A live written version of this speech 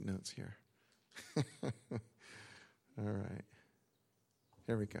that's here. All right.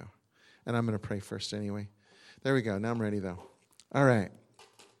 Here we go. And I'm going to pray first anyway. There we go. Now I'm ready, though. All right.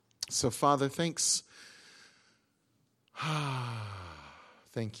 So, Father, thanks.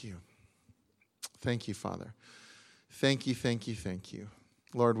 Thank you. Thank you, Father. Thank you, thank you, thank you.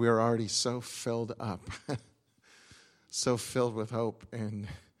 Lord, we are already so filled up, so filled with hope, and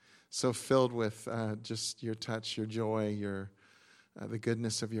so filled with just your touch, your joy, the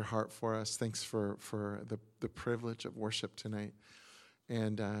goodness of your heart for us. Thanks for the privilege of worship tonight.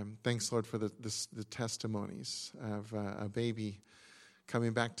 And thanks, Lord, for the testimonies of a baby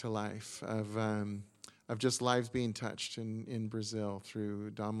coming back to life, of just lives being touched in Brazil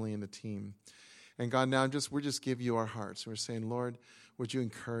through Domley and the team. And God, now we're just give you our hearts. We're saying, Lord, would you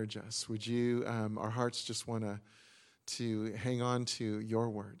encourage us? Would you, our hearts just want to hang on to your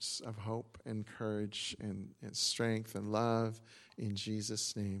words of hope and courage and strength and love in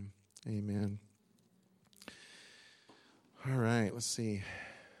Jesus' name. Amen. All right, let's see.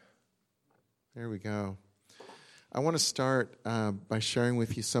 There we go. I want to start by sharing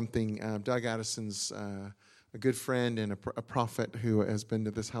with you something. Doug Addison's a good friend and a prophet who has been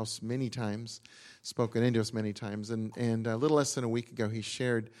to this house many times, spoken into us many times. And a little less than a week ago, he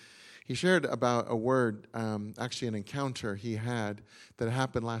shared about a word, actually an encounter he had that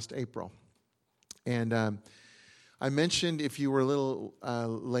happened last April. And I mentioned, if you were a little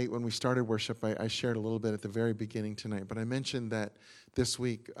late when we started worship, I shared a little bit at the very beginning tonight. But I mentioned that this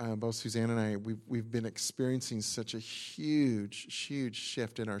week, both Suzanne and I, we've been experiencing such a huge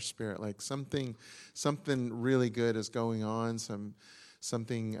shift in our spirit. Like something really good is going on.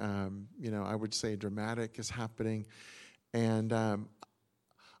 Something I would say dramatic is happening, and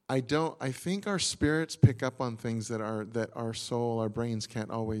I think our spirits pick up on things that our soul, our brains can't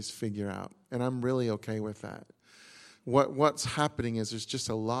always figure out, and I'm really okay with that. What's happening is there's just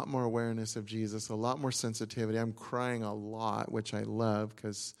a lot more awareness of Jesus, a lot more sensitivity. I'm crying a lot, which I love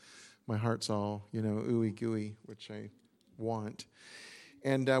because my heart's all, ooey gooey, which I want.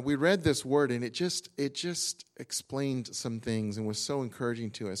 And we read this word, and it just explained some things and was so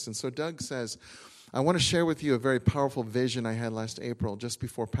encouraging to us. And so Doug says, I want to share with you a very powerful vision I had last April, just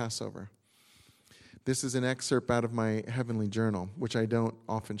before Passover. This is an excerpt out of my heavenly journal, which I don't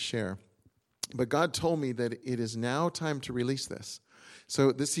often share. But God told me that it is now time to release this.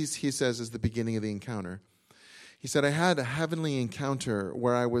 So this, he says, is the beginning of the encounter. He said, I had a heavenly encounter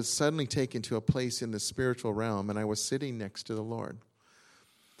where I was suddenly taken to a place in the spiritual realm, and I was sitting next to the Lord.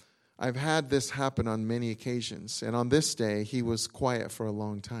 I've had this happen on many occasions, and on this day, he was quiet for a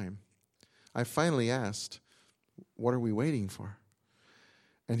long time. I finally asked, what are we waiting for?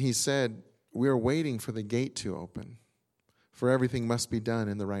 And he said, we are waiting for the gate to open, for everything must be done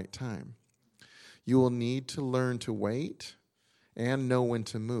in the right time. You will need to learn to wait and know when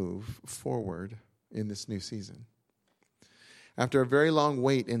to move forward in this new season. After a very long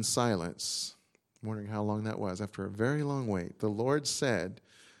wait in silence, I'm wondering how long that was. After a very long wait, the Lord said,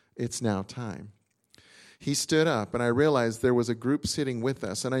 it's now time. He stood up, and I realized there was a group sitting with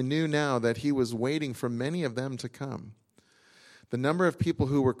us, and I knew now that he was waiting for many of them to come. The number of people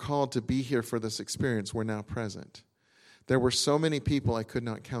who were called to be here for this experience were now present. There were so many people I could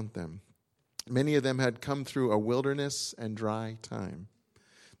not count them. Many of them had come through a wilderness and dry time.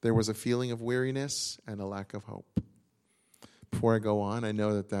 There was a feeling of weariness and a lack of hope. Before I go on, I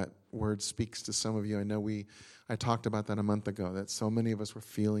know that word speaks to some of you. I talked about that a month ago, that so many of us were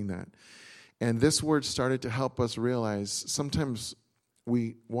feeling that. And this word started to help us realize sometimes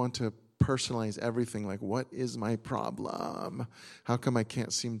we want to personalize everything, like, what is my problem? How come I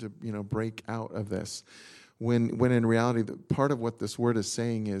can't seem to, break out of this? When in reality, part of what this word is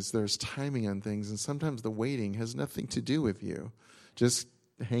saying is there's timing on things, and sometimes the waiting has nothing to do with you. Just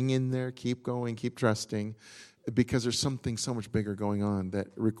hang in there, keep going, keep trusting, because there's something so much bigger going on that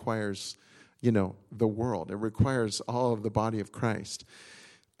requires, the world. It requires all of the body of Christ.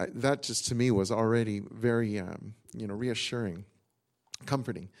 That just, to me, was already very, reassuring,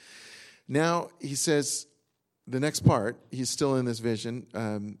 comforting. Now, he says, the next part, he's still in this vision,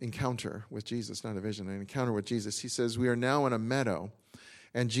 encounter with Jesus, not a vision, an encounter with Jesus. He says, we are now in a meadow,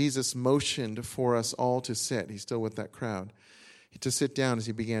 and Jesus motioned for us all to sit. He's still with that crowd. To sit down as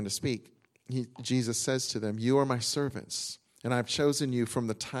he began to speak. Jesus says to them, you are my servants, and I've chosen you from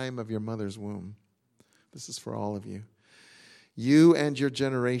the time of your mother's womb. This is for all of you. You and your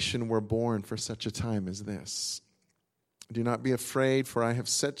generation were born for such a time as this. Do not be afraid, for I have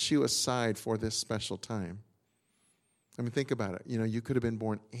set you aside for this special time. I mean, think about it. You could have been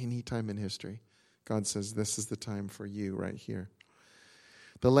born any time in history. God says, this is the time for you right here.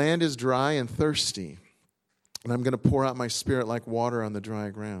 The land is dry and thirsty. And I'm going to pour out my Spirit like water on the dry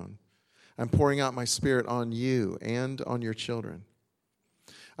ground. I'm pouring out my Spirit on you and on your children.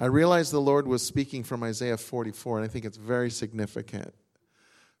 I realized the Lord was speaking from Isaiah 44, and I think it's very significant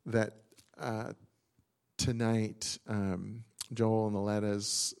that tonight, Joel and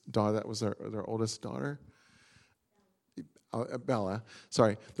Aletta's daughter, that was their oldest daughter, Bella.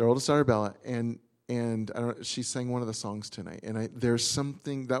 Sorry, their oldest daughter, Bella, and I don't, she sang one of the songs tonight. And there's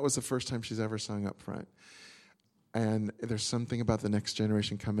something, that was the first time she's ever sung up front. And there's something about the next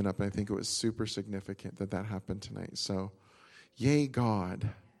generation coming up, and I think it was super significant that happened tonight. So, yay, God.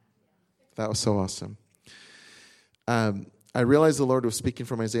 That was so awesome. I realized the Lord was speaking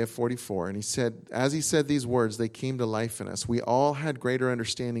from Isaiah 44, and he said, as he said these words, they came to life in us. We all had greater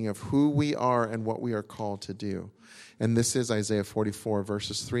understanding of who we are and what we are called to do. And this is Isaiah 44,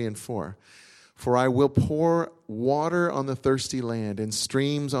 verses 3 and 4. For I will pour water on the thirsty land and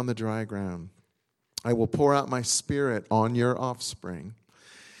streams on the dry ground. I will pour out my Spirit on your offspring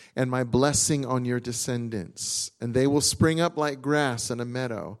and my blessing on your descendants. And they will spring up like grass in a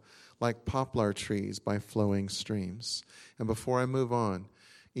meadow, like poplar trees by flowing streams. And before I move on,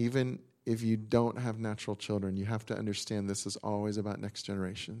 even if you don't have natural children, you have to understand this is always about next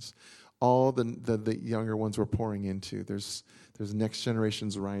generations. All the younger ones we're pouring into, there's next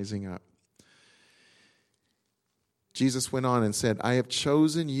generations rising up. Jesus went on and said, I have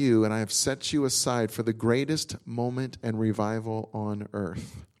chosen you and I have set you aside for the greatest moment and revival on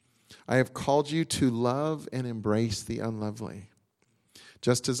earth. I have called you to love and embrace the unlovely,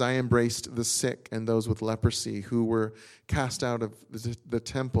 just as I embraced the sick and those with leprosy who were cast out of the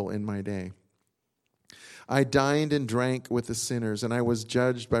temple in my day. I dined and drank with the sinners, and I was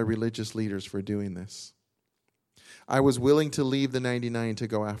judged by religious leaders for doing this. I was willing to leave the 99 to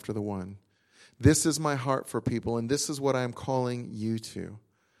go after the one. This is my heart for people, and this is what I'm calling you to.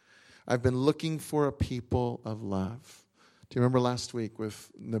 I've been looking for a people of love. Do you remember last week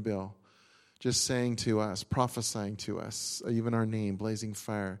with Nabil? Just saying to us, prophesying to us, even our name, Blazing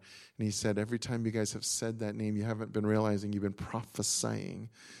Fire. And he said, every time you guys have said that name, you haven't been realizing you've been prophesying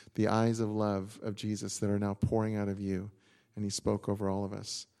the eyes of love of Jesus that are now pouring out of you. And he spoke over all of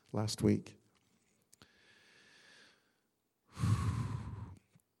us last week.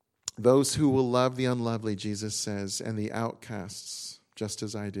 Those who will love the unlovely, Jesus says, and the outcasts, just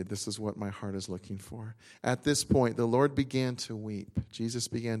as I did. This is what my heart is looking for. At this point, the Lord began to weep. Jesus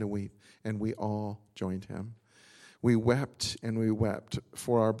began to weep, and we all joined him. We wept and we wept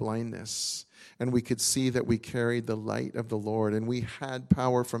for our blindness, and we could see that we carried the light of the Lord, and we had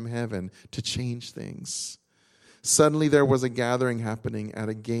power from heaven to change things. Suddenly there was a gathering happening at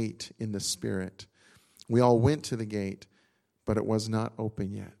a gate in the Spirit. We all went to the gate, but it was not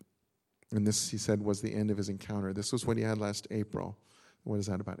open yet. And this, he said, was the end of his encounter. This was what he had last April. What is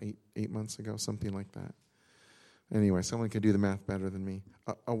that, about eight months ago? Something like that. Anyway, someone could do the math better than me.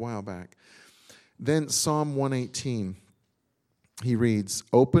 A while back. Then Psalm 118, he reads,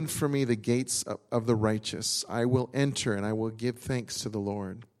 open for me the gates of the righteous. I will enter and I will give thanks to the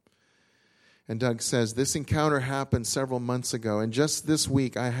Lord. And Doug says, this encounter happened several months ago. And just this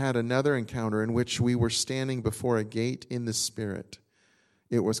week, I had another encounter in which we were standing before a gate in the Spirit.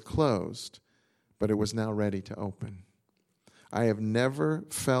 It was closed, but it was now ready to open. I have never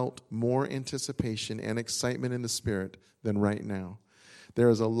felt more anticipation and excitement in the Spirit than right now. There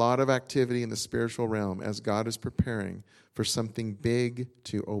is a lot of activity in the spiritual realm as God is preparing for something big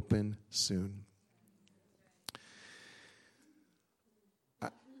to open soon.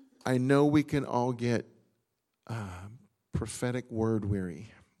 I know we can all get prophetic word weary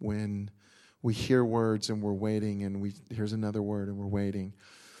when we hear words and we're waiting, and here's another word and we're waiting.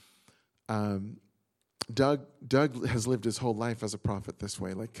 Doug has lived his whole life as a prophet this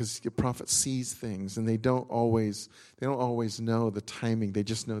way, because a prophet sees things and they don't always know the timing. They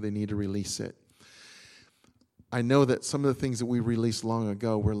just know they need to release it. I know that some of the things that we released long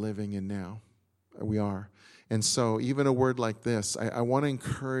ago, we're living in now. We are. And so even a word like this, I want to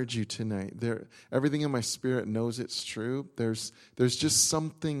encourage you tonight. Everything in my spirit knows it's true. There's just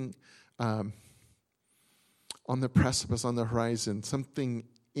something on the precipice, on the horizon, something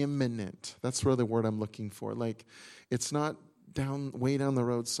imminent. That's really the word I'm looking for. Like, it's not way down the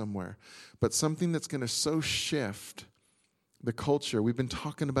road somewhere, but something that's going to so shift the culture. We've been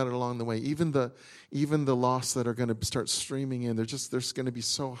talking about it along the way. Even the lost that are going to start streaming in, they're going to be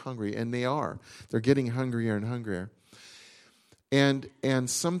so hungry, and they are. They're getting hungrier and hungrier. And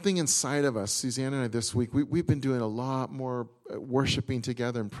something inside of us, Suzanne and I this week, we've been doing a lot more worshiping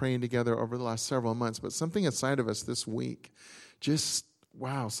together and praying together over the last several months, but something inside of us this week,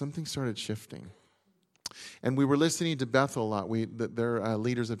 something started shifting. And we were listening to Bethel a lot. Their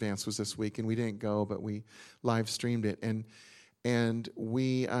Leaders Advance was this week, and we didn't go, but we live streamed it. And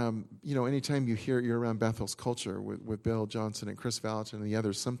we, anytime you're around Bethel's culture with Bill Johnson and Chris Valentin and the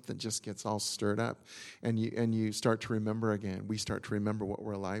others, something just gets all stirred up, and you start to remember again. We start to remember what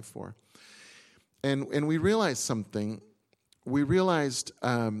we're alive for. And we realized something. We realized,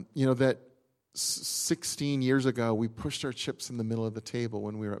 that 16 years ago, we pushed our chips in the middle of the table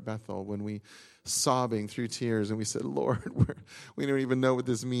when we were at Bethel, when we sobbing through tears, and we said, Lord, we don't even know what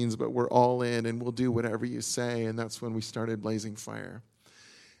this means, but we're all in, and we'll do whatever you say. And that's when we started Blazing Fire.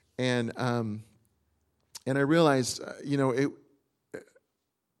 And I realized,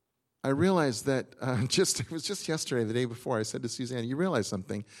 I realized that it was just yesterday, the day before, I said to Suzanne, you realize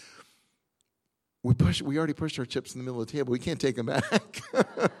something? We already pushed our chips in the middle of the table. We can't take them back.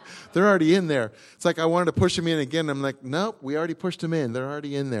 They're already in there. It's like I wanted to push them in again. I'm like, nope, we already pushed them in. They're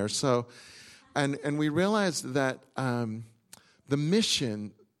already in there. So, and we realized that the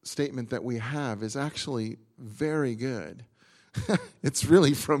mission statement that we have is actually very good. It's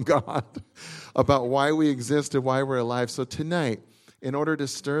really from God about why we exist and why we're alive. So tonight, in order to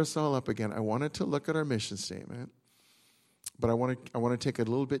stir us all up again, I wanted to look at our mission statement. But I want to take it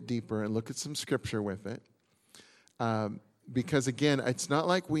a little bit deeper and look at some scripture with it. Because, again, it's not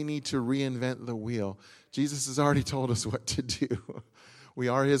like we need to reinvent the wheel. Jesus has already told us what to do. We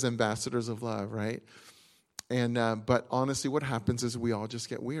are his ambassadors of love, right? And but honestly, what happens is we all just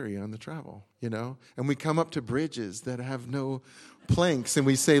get weary on the travel, And we come up to bridges that have no planks, and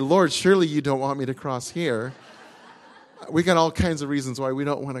we say, Lord, surely you don't want me to cross here. We got all kinds of reasons why we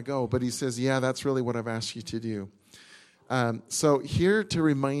don't want to go. But he says, yeah, that's really what I've asked you to do. So here to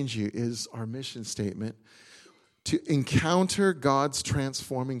remind you is our mission statement: to encounter God's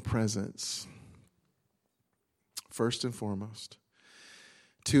transforming presence, first and foremost,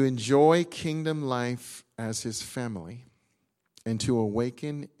 to enjoy kingdom life as his family, and to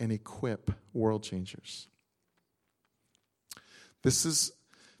awaken and equip world changers. This is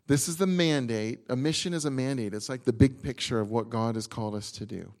the mandate. A mission is a mandate. It's like the big picture of what God has called us to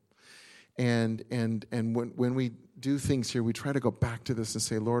do. And when we do things here, we try to go back to this and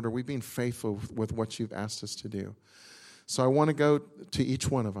say, Lord, are we being faithful with what you've asked us to do? So I want to go to each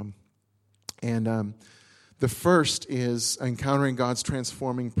one of them. And the first is encountering God's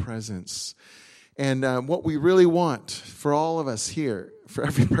transforming presence. And what we really want for all of us here, for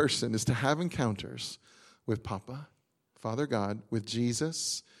every person, is to have encounters with Papa, Father God, with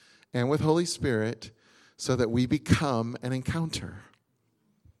Jesus, and with Holy Spirit, so that we become an encounter.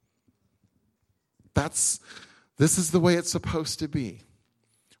 This is the way it's supposed to be.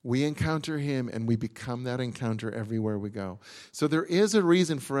 We encounter him, and we become that encounter everywhere we go. So there is a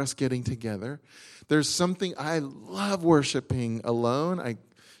reason for us getting together. There's something, I love worshiping alone.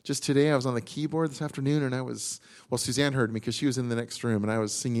 Just today I was on the keyboard this afternoon, and Suzanne heard me because she was in the next room, and I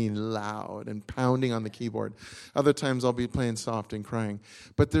was singing loud and pounding on the keyboard. Other times I'll be playing soft and crying.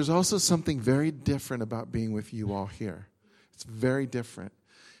 But there's also something very different about being with you all here. It's very different.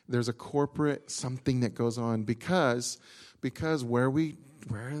 There's a corporate something that goes on because where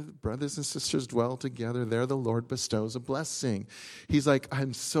brothers and sisters dwell together, there the Lord bestows a blessing. He's like,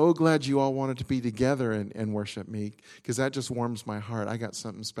 I'm so glad you all wanted to be together and worship me, because that just warms my heart. I got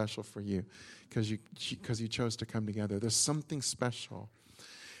something special for you because you chose to come together. There's something special.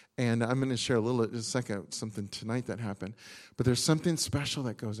 And I'm going to share in a second, something tonight that happened. But there's something special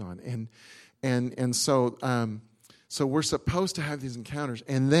that goes on. And so we're supposed to have these encounters,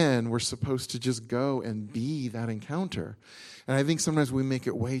 and then we're supposed to just go and be that encounter. And I think sometimes we make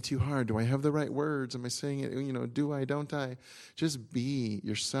it way too hard. Do I have the right words? Am I saying it? Do I, don't I? Just be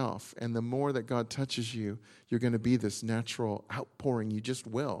yourself. And the more that God touches you, you're going to be this natural outpouring. You just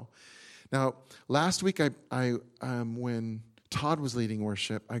will. Now, last week, I when Todd was leading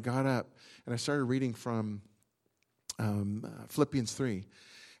worship, I got up and I started reading from Philippians 3.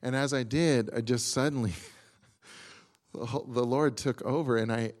 And as I did, I just suddenly... the Lord took over,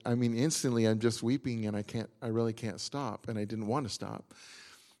 and I mean, instantly I'm just weeping, and I really can't stop, and I didn't want to stop.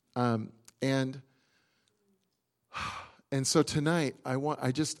 And so tonight,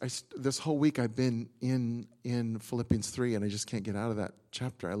 this whole week I've been in Philippians 3, and I just can't get out of that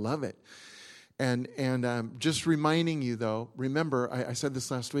chapter. I love it. And just reminding you, though, remember, I said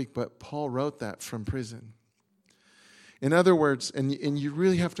this last week, but Paul wrote that from prison. In other words, and you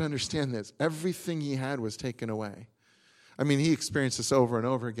really have to understand this, everything he had was taken away. I mean, he experienced this over and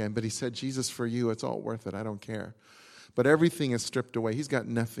over again, but he said, Jesus, for you, it's all worth it. I don't care. But everything is stripped away. He's got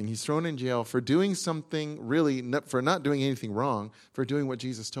nothing. He's thrown in jail for doing something, really, for not doing anything wrong, for doing what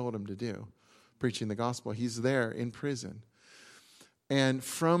Jesus told him to do, preaching the gospel. He's there in prison. And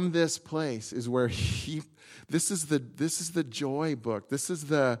from this place is where this is the joy book.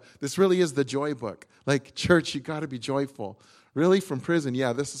 This really is the joy book. Like, church, you got to be joyful. Really, from prison,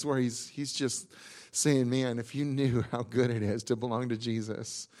 yeah, this is where he's just saying, man, if you knew how good it is to belong to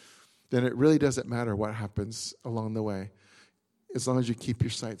Jesus, then it really doesn't matter what happens along the way, as long as you keep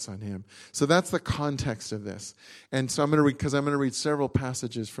your sights on him. So that's the context of this. And so I'm going to read several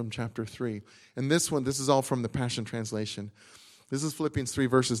passages from chapter 3. And this is all from the Passion Translation. This is Philippians 3,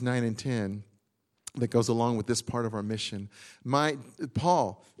 verses 9 and 10, that goes along with this part of our mission.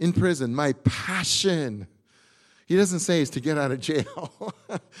 Paul, in prison, my passion, he doesn't say is to get out of jail.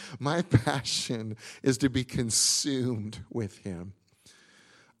 My passion is to be consumed with him.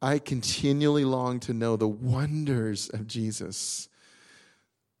 I continually long to know the wonders of Jesus.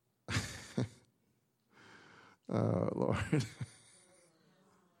 Oh, Lord.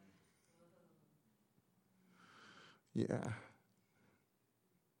 Yeah.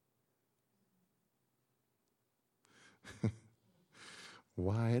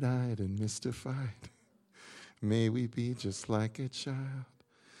 Wide-eyed and mystified, may we be just like a child,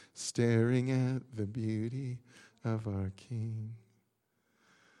 staring at the beauty of our King.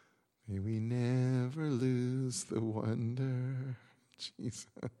 May we never lose the wonder, Jesus.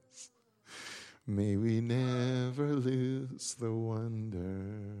 May we never lose the wonder.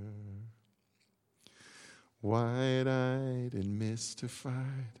 Wide-eyed and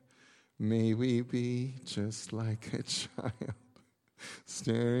mystified, may we be just like a child,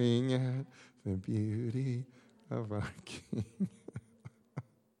 staring at the beauty of our King.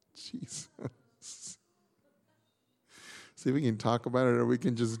 Jesus. See if we can talk about it or we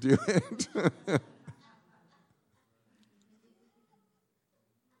can just do it.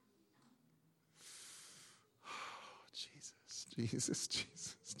 Jesus.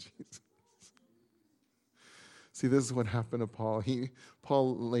 See, this is what happened to Paul.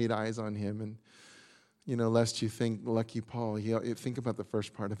 Paul laid eyes on him, and lest you think lucky Paul. Think about the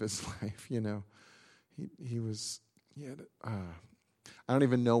first part of his life. He had. I don't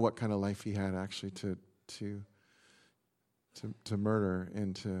even know what kind of life he had actually to murder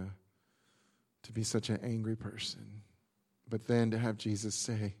and to be such an angry person. But then to have Jesus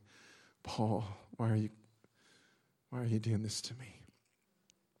say, Paul, why are you doing this to me?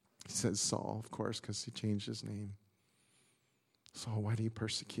 He says Saul, of course, because he changed his name. Saul, why do you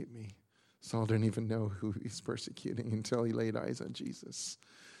persecute me? Saul didn't even know who he's persecuting until he laid eyes on Jesus.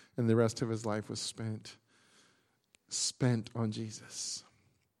 And the rest of his life was spent on Jesus.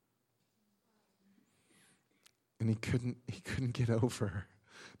 And he couldn't get over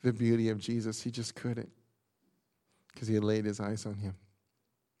the beauty of Jesus. He just couldn't, because he had laid his eyes on him.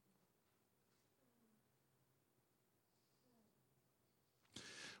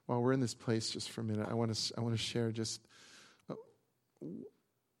 While we're in this place just for a minute, I want to share just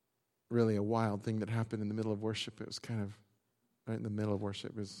really a wild thing that happened in the middle of worship. It was kind of right in the middle of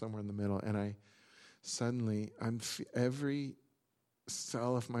worship. It was somewhere in the middle. And every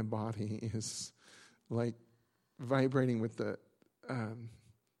cell of my body is like vibrating with the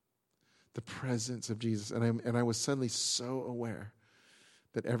presence of Jesus. And I was suddenly so aware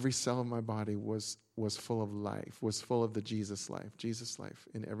that every cell of my body was full of life, was full of the Jesus life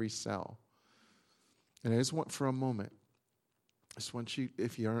in every cell. And I just want, for a moment, I just want you,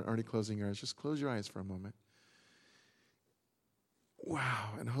 if you aren't already closing your eyes, just close your eyes for a moment.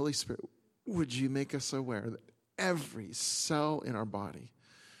 Wow. And Holy Spirit, would you make us aware that every cell in our body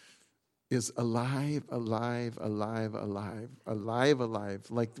is alive,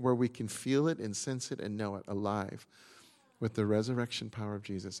 like where we can feel it and sense it and know it, alive with the resurrection power of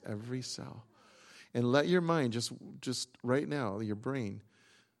Jesus, every cell. And let your mind just right now, your brain,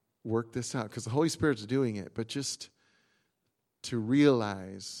 work this out, because the Holy Spirit's doing it, but just to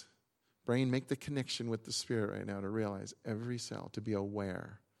realize, brain, make the connection with the Spirit right now to realize every cell, to be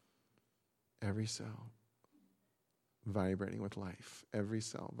aware, every cell vibrating with life, every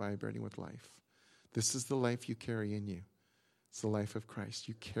cell vibrating with life. This is the life you carry in you. It's the life of Christ.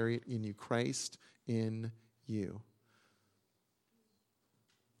 You carry it in you. Christ in you.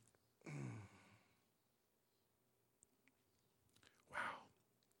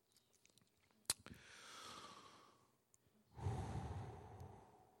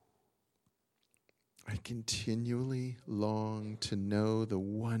 I continually long to know the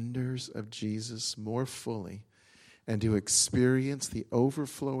wonders of Jesus more fully and to experience the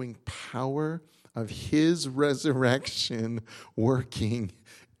overflowing power of his resurrection working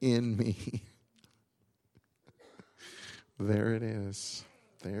in me. There it is.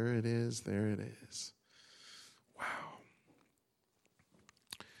 There it is. There it is. Wow.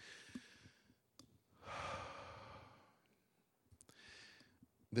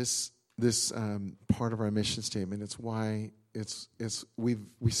 this part of our mission statement. It's why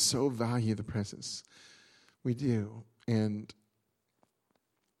we so value the presence. We do, and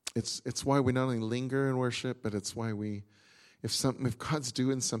it's why we not only linger in worship, but it's why if God's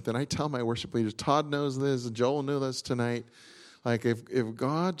doing something, I tell my worship leaders, Todd knows this, Joel knew this tonight. Like if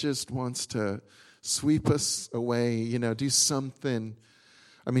God just wants to sweep us away, do something.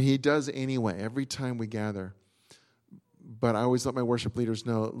 I mean, he does anyway, every time we gather. But I always let my worship leaders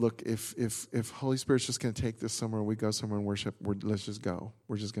know, look, if Holy Spirit's just going to take this somewhere, we go somewhere and worship, let's just go.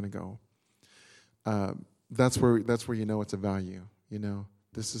 We're just going to go. That's where it's a value,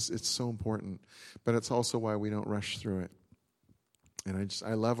 it's so important. But it's also why we don't rush through it. And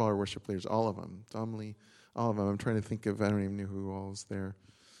I love all our worship leaders, all of them. Domly, all of them. I'm trying to think of, I don't even know who all is there.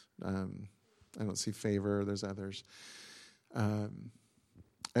 I don't see Favor. There's others.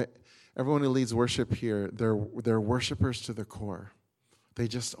 Everyone who leads worship here, they're worshipers to the core. They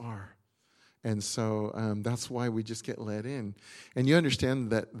just are. And so that's why we just get led in. And you understand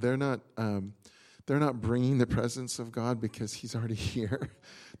that they're not bringing the presence of God because he's already here.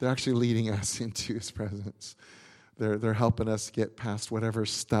 They're actually leading us into his presence. They're helping us get past whatever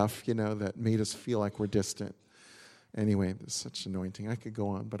stuff, that made us feel like we're distant. Anyway, there's such anointing. I could go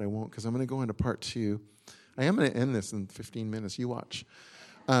on, but I won't, because I'm going to go into part 2. I am going to end this in 15 minutes. You watch.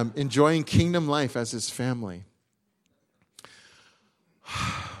 Enjoying kingdom life as his family.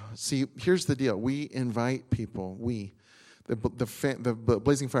 See, here's the deal. We invite people, the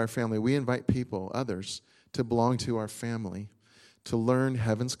Blazing Fire family, we invite people, others, to belong to our family, to learn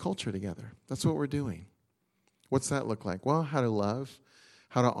heaven's culture together. That's what we're doing. What's that look like? Well, how to love,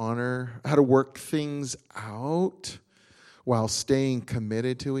 how to honor, how to work things out while staying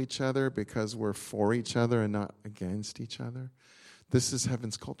committed to each other because we're for each other and not against each other. This is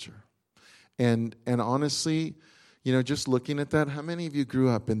heaven's culture. And honestly, just looking at that, how many of you grew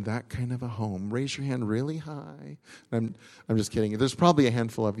up in that kind of a home? Raise your hand really high. I'm just kidding. There's probably a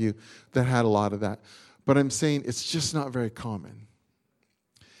handful of you that had a lot of that. But I'm saying it's just not very common.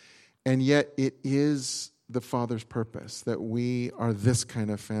 And yet it is the Father's purpose that we are this kind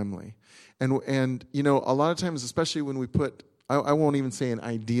of family. And a lot of times, especially when we put, I won't even say an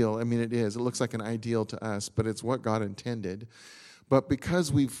ideal. I mean, it is. It looks like an ideal to us, but it's what God intended. But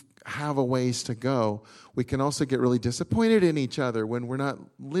because we have a ways to go, we can also get really disappointed in each other when we're not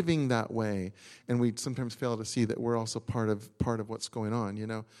living that way. And we sometimes fail to see that we're also part of what's going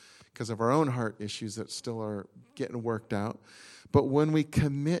on, because of our own heart issues that still are getting worked out. But when we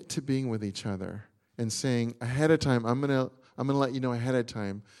commit to being with each other and saying ahead of time, I'm gonna let you know ahead of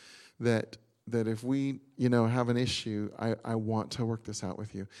time that if we, have an issue, I want to work this out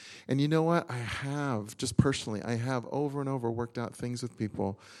with you. And you know what? I have over and over worked out things with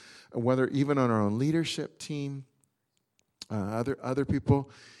people, whether even on our own leadership team, other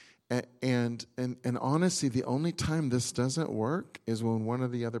people. And honestly, the only time this doesn't work is when one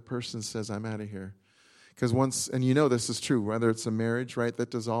of the other persons says, I'm out of here. Because once, and this is true, whether it's a marriage, right,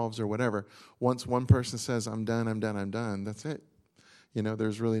 that dissolves or whatever, once one person says, I'm done, that's it.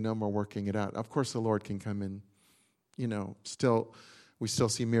 There's really no more working it out. Of course, the Lord can come in, we still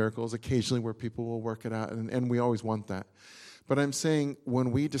see miracles occasionally where people will work it out, and we always want that. But I'm saying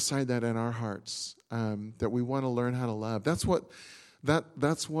when we decide that in our hearts, that we want to learn how to love, that's what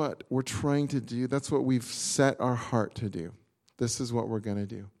we're trying to do. That's what we've set our heart to do. This is what we're going to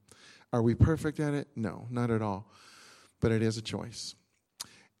do. Are we perfect at it? No, not at all. But it is a choice.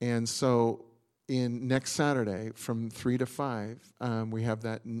 And so next Saturday from 3 to 5, we have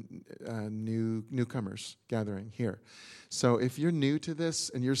that newcomers gathering here. So if you're new to this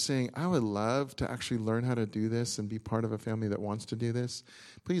and you're saying, I would love to actually learn how to do this and be part of a family that wants to do this,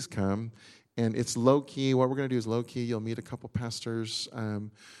 please come. And it's low-key. What we're going to do is low-key. You'll meet a couple pastors.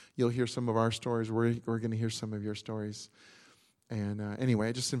 You'll hear some of our stories. We're going to hear some of your stories. And anyway,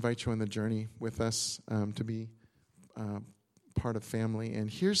 I just invite you on the journey with us to be part of family. And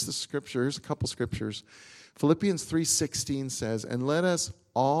here's the scripture. Here's a couple scriptures. Philippians 3:16 says, and let us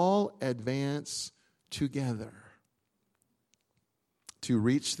all advance together to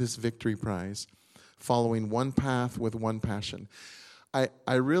reach this victory prize, following one path with one passion. I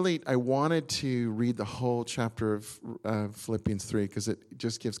wanted to read the whole chapter of Philippians 3 because it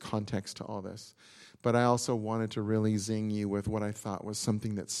just gives context to all this. But I also wanted to really zing you with what I thought was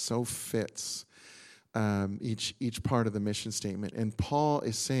something that so fits each part of the mission statement. And Paul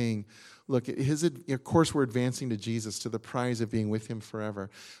is saying, look, of course we're advancing to Jesus, to the prize of being with him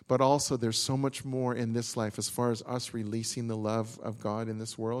forever. But also there's so much more in this life as far as us releasing the love of God in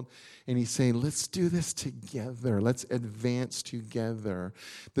this world. And he's saying, let's do this together. Let's advance together.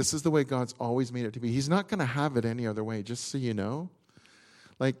 This is the way God's always made it to be. He's not going to have it any other way, just so you know.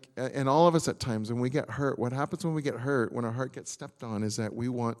 And all of us at times, when we get hurt, what happens when we get hurt, when our heart gets stepped on, is that we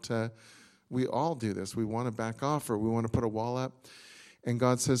all do this. We want to back off, or we want to put a wall up. And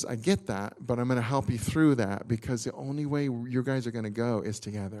God says, I get that, but I'm going to help you through that, because the only way you guys are going to go is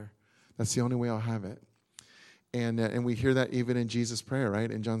together. That's the only way I'll have it. And we hear that even in Jesus' prayer,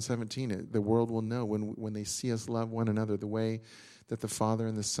 right? In John 17, the world will know when they see us love one another the way that the Father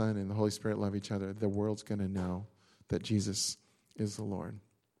and the Son and the Holy Spirit love each other. The world's going to know that Jesus is the Lord.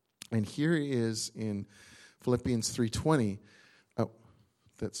 And here he is in Philippians 3:20.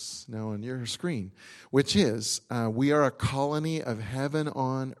 That's now on your screen, which is, we are a colony of heaven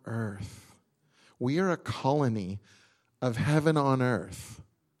on earth. We are a colony of heaven on earth.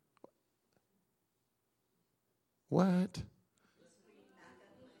 What?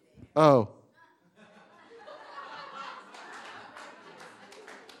 Oh.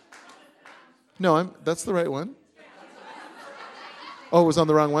 No, that's the right one. Oh, it was on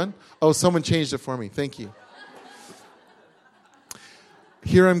the wrong one? Oh, someone changed it for me. Thank you.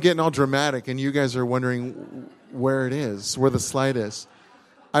 Here I'm getting all dramatic, and you guys are wondering where it is, where the slide is.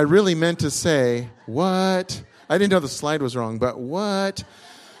 I really meant to say, what? I didn't know the slide was wrong, but what?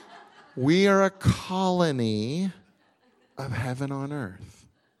 We are a colony of heaven on earth.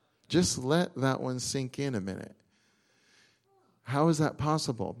 Just let that one sink in a minute. How is that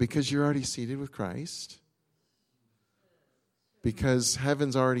possible? Because you're already seated with Christ. Because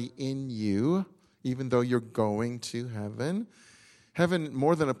heaven's already in you, even though you're going to heaven. Heaven,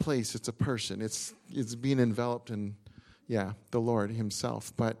 more than a place, it's a person. It's being enveloped in, the Lord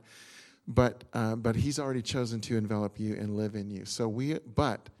himself. But he's already chosen to envelop you and live in you.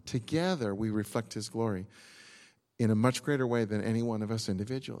 But together we reflect his glory in a much greater way than any one of us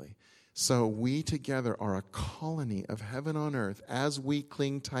individually. So we together are a colony of heaven on earth as we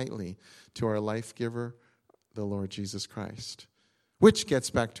cling tightly to our life giver, the Lord Jesus Christ. Which gets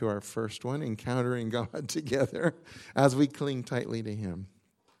back to our first one, encountering God together as we cling tightly to him.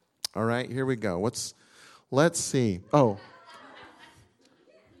 All right, here we go. Let's see. Oh.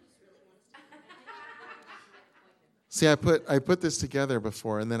 See, I put this together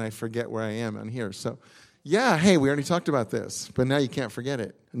before, and then I forget where I am on here. So, hey, we already talked about this, but now you can't forget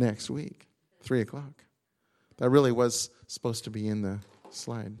it next week, 3:00. That really was supposed to be in the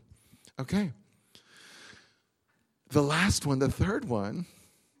slide. Okay. The last one, the third one,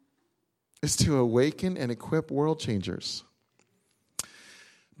 is to awaken and equip world changers.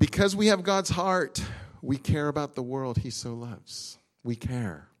 Because we have God's heart, we care about the world he so loves. We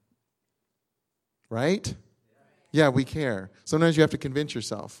care. Right? Yeah, we care. Sometimes you have to convince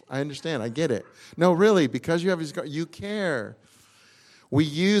yourself. I understand. I get it. No, really, because you have his, you care. We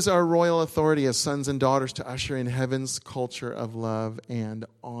use our royal authority as sons and daughters to usher in heaven's culture of love and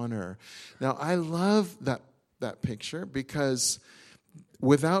honor. Now, I love that picture, because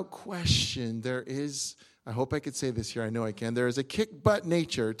without question there is, I hope I could say this here, I know I can, there is a kick-butt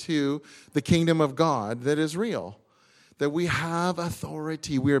nature to the kingdom of God that is real. That we have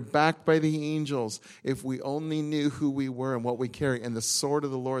authority. We are backed by the angels. If we only knew who we were and what we carry, and the sword of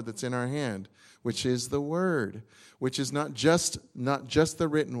the Lord that's in our hand, which is the word, which is not just the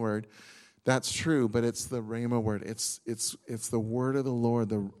written word. That's true, but it's the Rhema word. It's the word of the Lord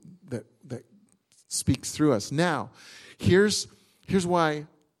that speaks through us. Now, here's why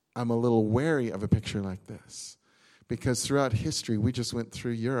I'm a little wary of a picture like this. Because throughout history, we just went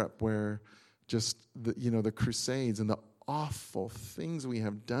through Europe, where just the Crusades and the awful things we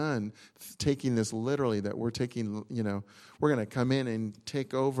have done, taking this literally, that we're taking, we're going to come in and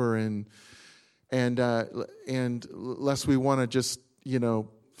take over, and lest we want to just,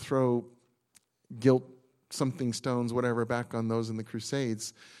 throw guilt, something stones, whatever, back on those in the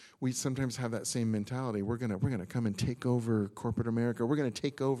Crusades. We sometimes have that same mentality. We're gonna come and take over corporate America. We're gonna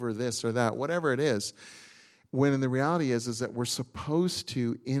take over this or that, whatever it is. When the reality is that we're supposed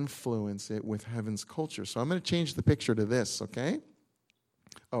to influence it with heaven's culture. So I'm going to change the picture to this, okay?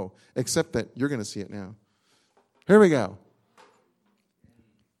 Oh, except that you're going to see it now. Here we go.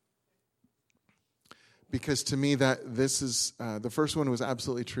 Because to me, that this is the first one was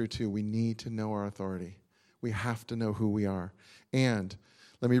absolutely true too. We need to know our authority. We have to know who we are. And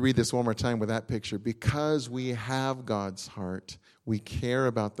let me read this one more time with that picture. Because we have God's heart, we care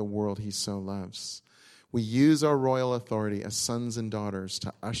about the world he so loves. We use our royal authority as sons and daughters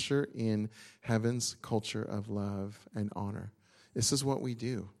to usher in heaven's culture of love and honor. This is what we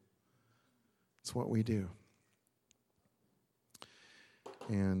do. It's what we do.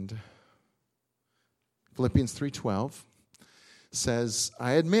 And Philippians 3:12 says,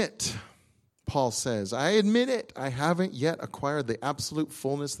 I admit, Paul says, I admit it, I haven't yet acquired the absolute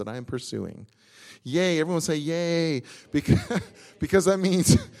fullness that I am pursuing. Yay, everyone say yay, because that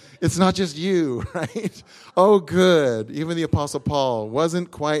means it's not just you, right? Oh, good. Even the Apostle Paul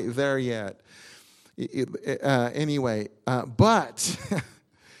wasn't quite there yet. Anyway, but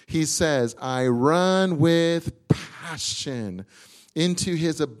he says, I run with passion into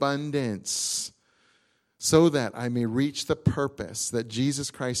his abundance so that I may reach the purpose that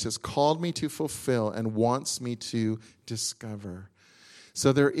Jesus Christ has called me to fulfill and wants me to discover.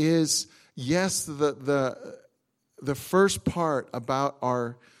 So there is, yes, the first part about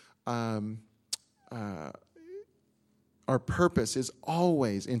our purpose is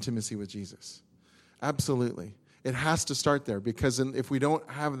always intimacy with Jesus. Absolutely. It has to start there, because if we don't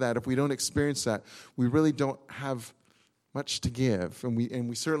have that, if we don't experience that, we really don't have much to give, and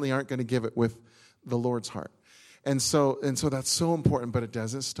we certainly aren't going to give it with the Lord's heart. And so that's so important, but it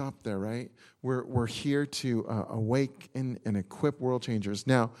doesn't stop there, right? We're here to awaken and equip world changers.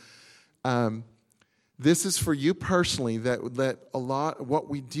 Now, this is for you personally, that a lot what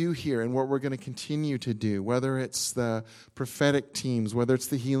we do here and what we're going to continue to do, whether it's the prophetic teams, whether it's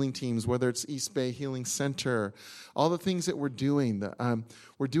the healing teams, whether it's East Bay Healing Center, all the things that we're doing.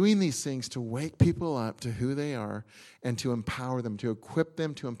 We're doing these things to wake people up to who they are and to empower them, to equip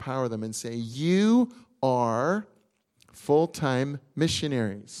them, to empower them, and say, you are full-time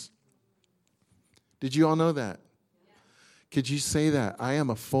missionaries. Did you all know that? Could you say that? I am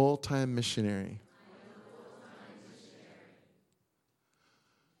a full-time missionary.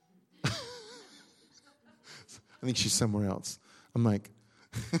 I think she's somewhere else. I'm like,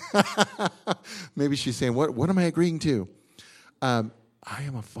 maybe she's saying, what am I agreeing to? I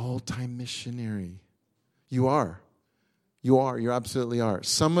am a full-time missionary. You are. You absolutely are.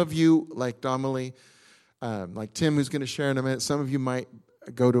 Some of you, like Domily, like Tim, who's going to share in a minute, some of you might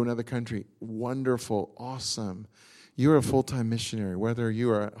go to another country. Wonderful, awesome. You're a full-time missionary, whether you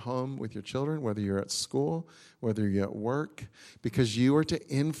are at home with your children, whether you're at school, whether you're at work, because you are to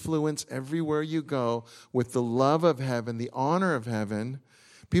influence everywhere you go with the love of heaven, the honor of heaven.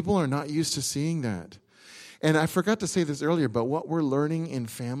 People are not used to seeing that. And I forgot to say this earlier, but what we're learning in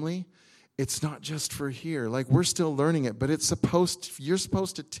family, it's not just for here. Like, we're still learning it, but you're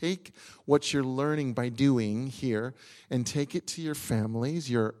supposed to take what you're learning by doing here and take it to your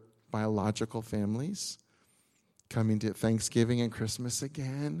families, your biological families, coming to Thanksgiving and Christmas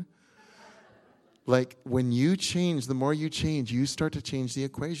again. Like, when you change, the more you change, you start to change the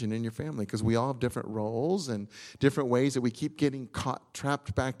equation in your family, because we all have different roles and different ways that we keep getting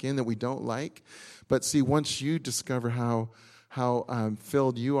trapped back in that we don't like. But see, once you discover how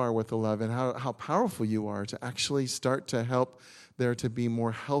filled you are with the love and how powerful you are to actually start to help there to be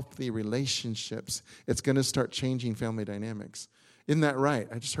more healthy relationships, it's going to start changing family dynamics. Isn't that right?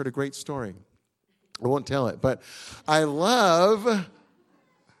 I just heard a great story. I won't tell it, but I love,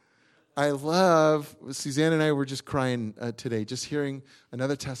 Suzanne and I were just crying today, just hearing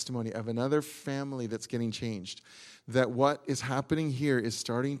another testimony of another family that's getting changed. That what is happening here is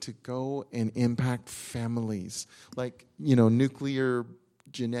starting to go and impact families, like, nuclear,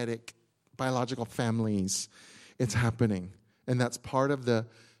 genetic, biological families. It's happening. And that's part of the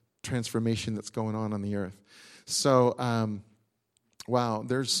transformation that's going on the earth. So, wow,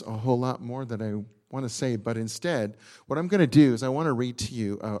 there's a whole lot more that I want to say, but instead, what I'm going to do is I want to read to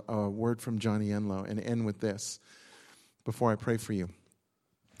you a word from Johnny Enlow and end with this before I pray for you.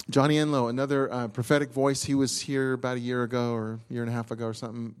 Johnny Enlow, another prophetic voice. He was here about a year ago or a year and a half ago or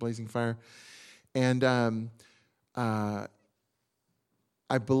something, Blazing Fire. And I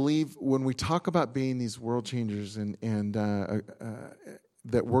believe when we talk about being these world changers and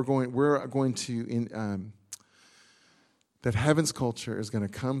that we're going to that heaven's culture is going to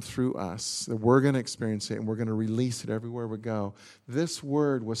come through us, that we're going to experience it, and we're going to release it everywhere we go. This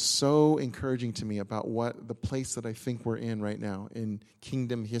word was so encouraging to me about what the place that I think we're in right now in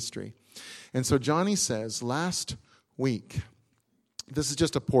kingdom history. And so Johnny says, last week, this is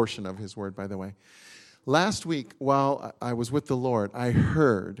just a portion of his word, by the way. Last week, while I was with the Lord, I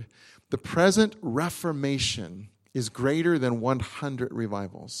heard the present Reformation is greater than 100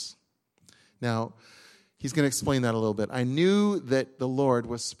 revivals. Now, he's going to explain that a little bit. I knew that the Lord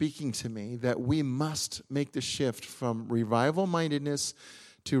was speaking to me that we must make the shift from revival-mindedness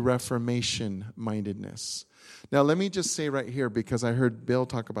to reformation-mindedness. Now, let me just say right here, because I heard Bill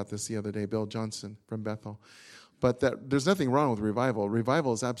talk about this the other day, Bill Johnson from Bethel, but that there's nothing wrong with revival.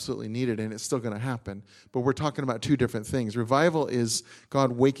 Revival is absolutely needed, and it's still going to happen. But we're talking about two different things. Revival is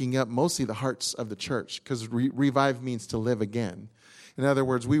God waking up mostly the hearts of the church, because revive means to live again. In other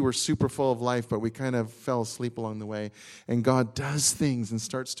words, we were super full of life, but we kind of fell asleep along the way. And God does things and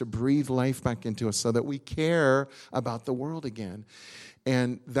starts to breathe life back into us so that we care about the world again.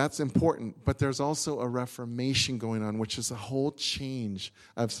 And that's important. But there's also a reformation going on, which is a whole change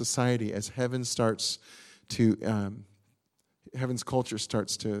of society as heaven's culture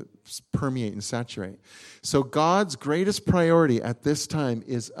starts to permeate and saturate. So God's greatest priority at this time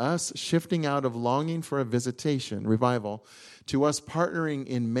is us shifting out of longing for a visitation, revival, to us partnering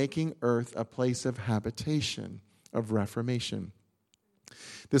in making earth a place of habitation, of reformation.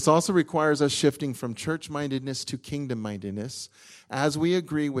 This also requires us shifting from church-mindedness to kingdom-mindedness as we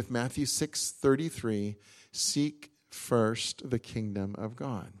agree with Matthew 6:33, seek first the kingdom of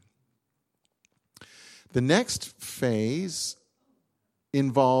God. The next phase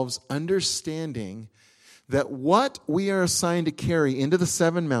involves understanding that what we are assigned to carry into the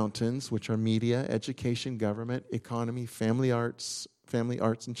 7 mountains, which are media, education, government, economy, family arts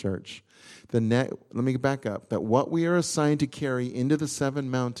and church. Let me back up. That what we are assigned to carry into the 7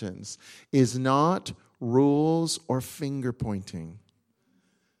 mountains is not rules or finger pointing,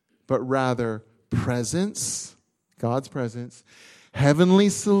 but rather presence, God's presence, heavenly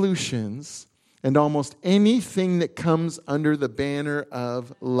solutions, and almost anything that comes under the banner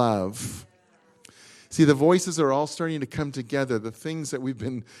of love. See, the voices are all starting to come together. The things that we've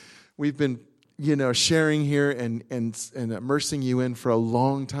been sharing here and immersing you in for a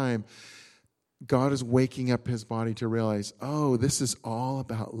long time. God is waking up his body to realize, oh, this is all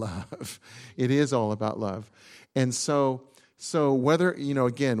about love. It is all about love. And so whether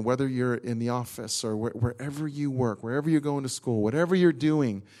you're in the office or wherever you work, wherever you're going to school, whatever you're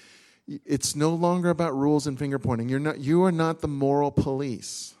doing, it's no longer about rules and finger pointing. You are not the moral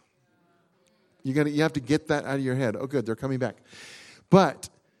police. You have to get that out of your head. Oh, good, they're coming back. But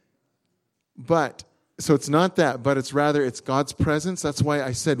so it's not that, but it's God's presence. That's why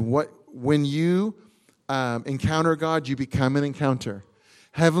I said when you encounter God, you become an encounter.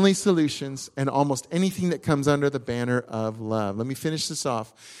 Heavenly solutions and almost anything that comes under the banner of love. Let me finish this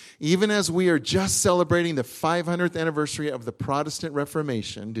off. Even as we are just celebrating the 500th anniversary of the Protestant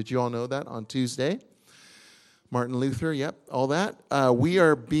Reformation, did you all know that on Tuesday? Martin Luther, yep, all that. We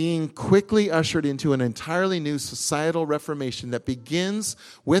are being quickly ushered into an entirely new societal reformation that begins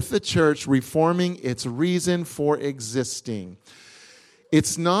with the church reforming its reason for existing.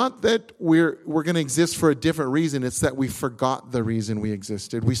 It's not that we're going to exist for a different reason. It's that we forgot the reason we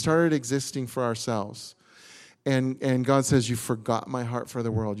existed. We started existing for ourselves. And God says, you forgot my heart for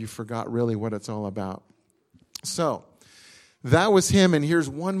the world. You forgot really what it's all about. So that was him. And here's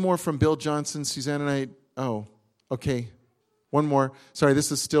one more from Bill Johnson. Suzanne and I, okay, one more. Sorry, this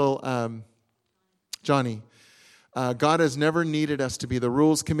is still Johnny. God has never needed us to be the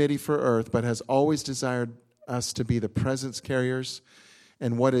rules committee for earth, but has always desired us to be the presence carriers.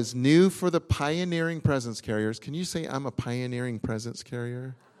 And what is new for the pioneering presence carriers, can you say I'm a pioneering presence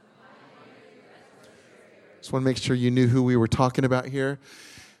carrier? Just want to make sure you knew who we were talking about here.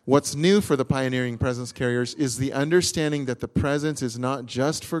 What's new for the pioneering presence carriers is the understanding that the presence is not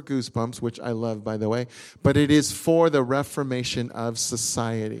just for goosebumps, which I love, by the way, but it is for the reformation of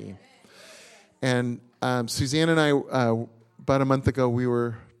society. And Suzanne and I, about a month ago, we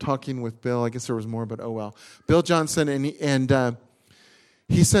were talking with Bill. I guess there was more, but oh well. Bill Johnson, and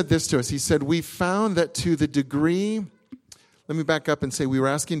he said this to us. He said, we found that to the degree... Let me back up and say, we were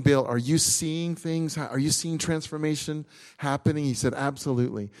asking Bill, are you seeing things? Are you seeing transformation happening? He said,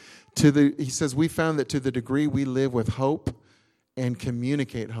 absolutely. He says, we found that to the degree we live with hope and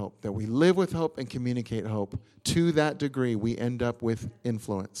communicate hope, that we live with hope and communicate hope, to that degree we end up with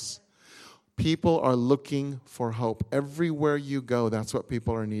influence. People are looking for hope. Everywhere you go, that's what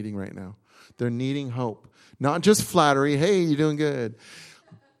people are needing right now. They're needing hope. Not just flattery, hey, you're doing good.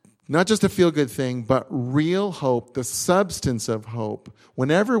 Not just a feel-good thing, but real hope, the substance of hope.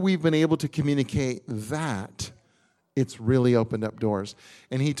 Whenever we've been able to communicate that, it's really opened up doors.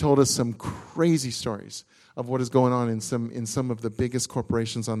 And he told us some crazy stories of what is going on in some of the biggest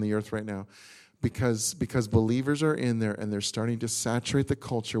corporations on the earth right now. Because believers are in there and they're starting to saturate the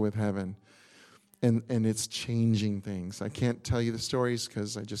culture with heaven. And it's changing things. I can't tell you the stories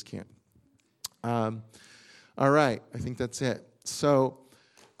because I just can't. All right, I think that's it. So...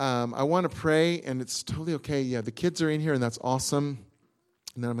 I want to pray, and it's totally okay. Yeah, the kids are in here, and that's awesome.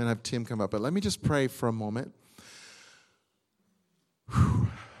 And then I'm going to have Tim come up. But let me just pray for a moment. Whew.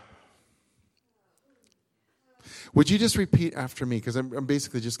 Would you just repeat after me? Because I'm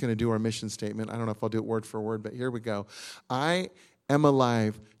basically just going to do our mission statement. I don't know if I'll do it word for word, but here we go. I am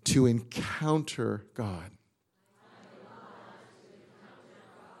alive to encounter God.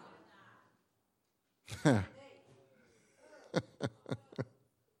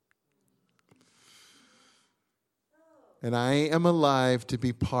 And I am alive to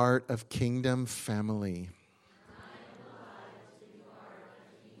be part of kingdom family.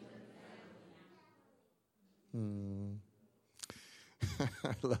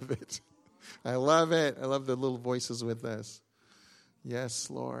 I love it. I love it. I love the little voices with us. Yes,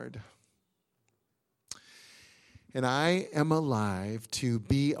 Lord. And I am alive to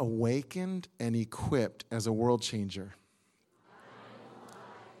be awakened and equipped as a world changer.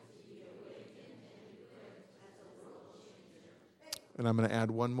 And I'm going to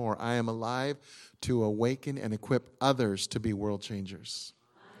add one more. I am alive to awaken and equip others to be world changers.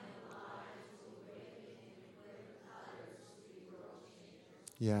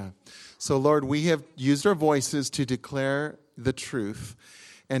 Yeah. So, Lord, we have used our voices to declare the truth.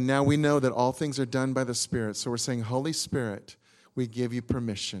 And now we know that all things are done by the Spirit. So we're saying, Holy Spirit, we give you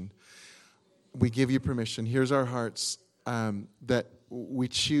permission. We give you permission. Here's our hearts that we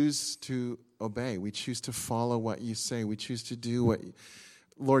choose to obey. We choose to follow what you say. We choose to do what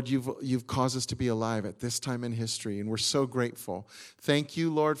Lord, you've caused us to be alive at this time in history, and we're so grateful. Thank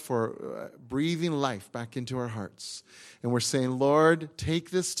you, Lord, for breathing life back into our hearts. And we're saying, Lord,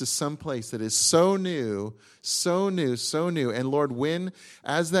 take this to some place that is so new, so new, so new. And Lord,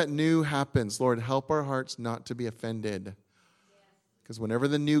 as that new happens, Lord, help our hearts not to be offended. Because whenever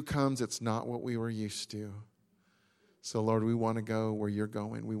the new comes, it's not what we were used to. So, Lord, we want to go where you're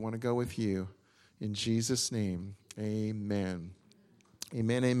going. We want to go with you. In Jesus' name, amen.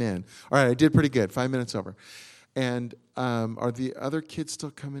 Amen, amen. All right, I did pretty good. 5 minutes over. And are the other kids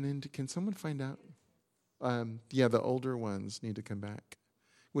still coming in? Can someone find out? Yeah, the older ones need to come back.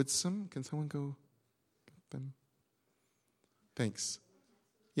 Can someone go get them? Thanks.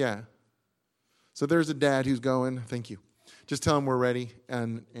 Yeah. So there's a dad who's going. Thank you. Just tell him we're ready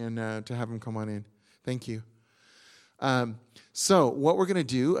and to have him come on in. Thank you. So what we're going to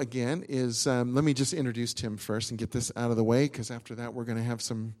do, again, is let me just introduce Tim first and get this out of the way, because after that we're going to have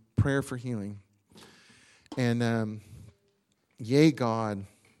some prayer for healing. And yay, God.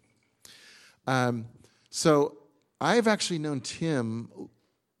 So I've actually known Tim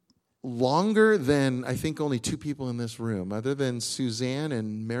longer than I think only two people in this room, other than Suzanne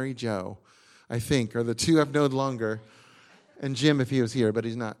and Mary Jo, I think, are the two I've known longer. And Jim, if he was here, but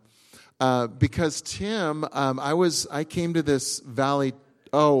he's not. Because Tim, I came to this valley.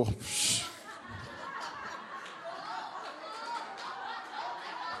 Oh,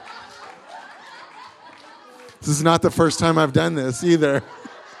 this is not the first time I've done this either.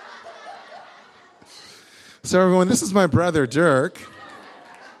 So everyone, this is my brother Dirk.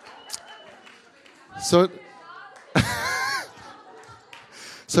 So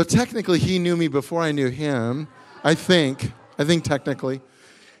technically, he knew me before I knew him. I think technically.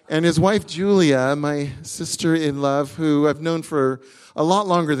 And his wife, Julia, my sister-in-love, who I've known for a lot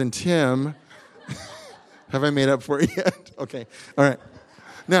longer than Tim. Have I made up for it yet? Okay. All right.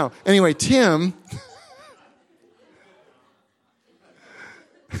 Now, anyway, Tim.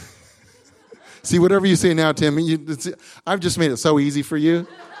 See, whatever you say now, Tim, I've just made it so easy for you.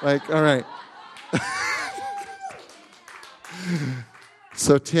 Like, all right.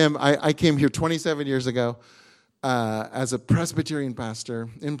 So, Tim, I came here 27 years ago. As a Presbyterian pastor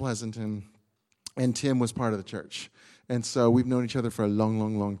in Pleasanton, and Tim was part of the church. And so we've known each other for a long,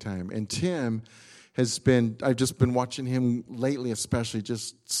 long, long time. And Tim I've just been watching him lately especially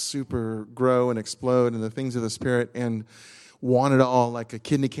just super grow and explode in the things of the Spirit, and want it all like a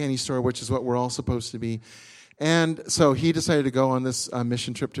kid in a candy store, which is what we're all supposed to be. And so he decided to go on this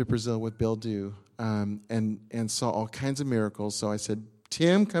mission trip to Brazil with Bill Dew, and saw all kinds of miracles. So I said,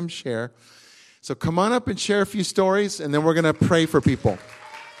 Tim, come share. So come on up and share a few stories, and then we're going to pray for people.